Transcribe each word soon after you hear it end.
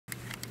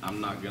I'm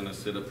not going to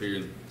sit up here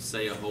and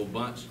say a whole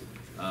bunch.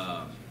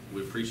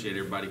 We appreciate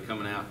everybody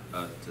coming out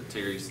to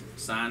Terry's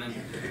signing.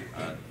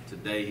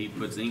 Today he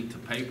puts ink to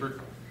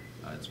paper.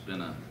 It's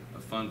been a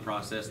fun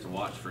process to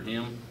watch for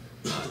him.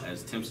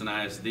 As Timpson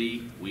ISD,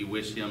 we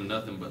wish him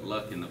nothing but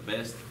luck and the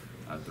best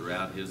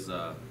throughout his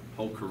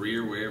whole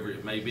career, wherever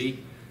it may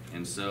be.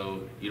 And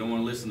so you don't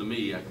want to listen to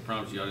me. I can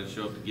promise you I didn't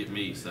show up to get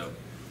me. So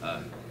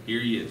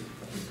here he is.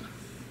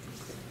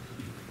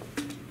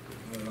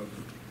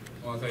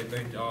 I want to say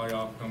thank y'all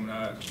for coming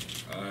out.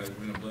 It's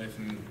been a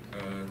blessing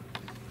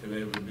to be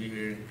able to be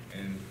here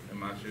and in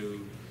my shoes.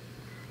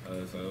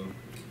 So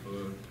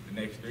for the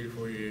next 3 to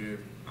 4 years,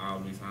 I'll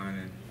be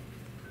signing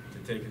to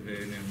Texas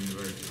A&M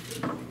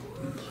University.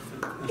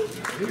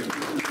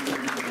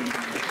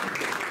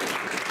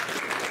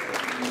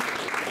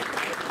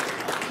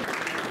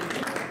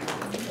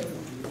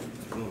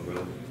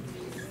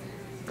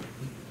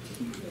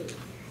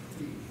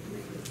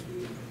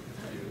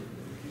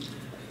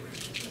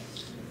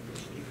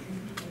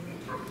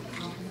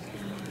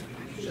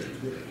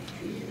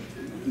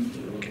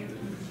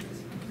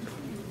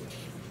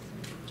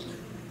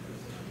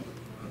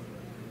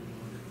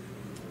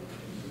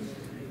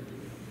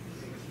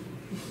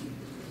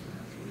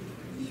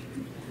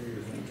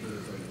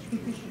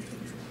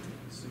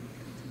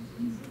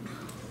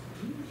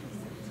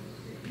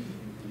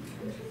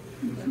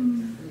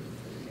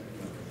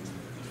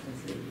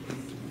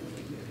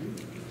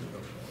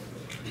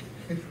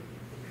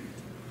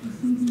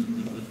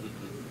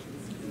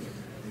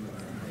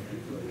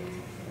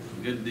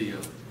 Good deal.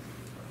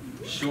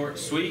 Short,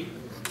 sweet.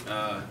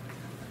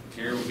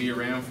 Terry will be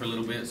around for a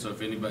little bit, so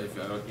if any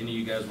of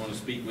you guys want to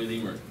speak with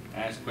him or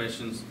ask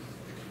questions,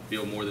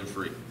 feel more than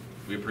free.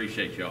 We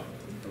appreciate y'all.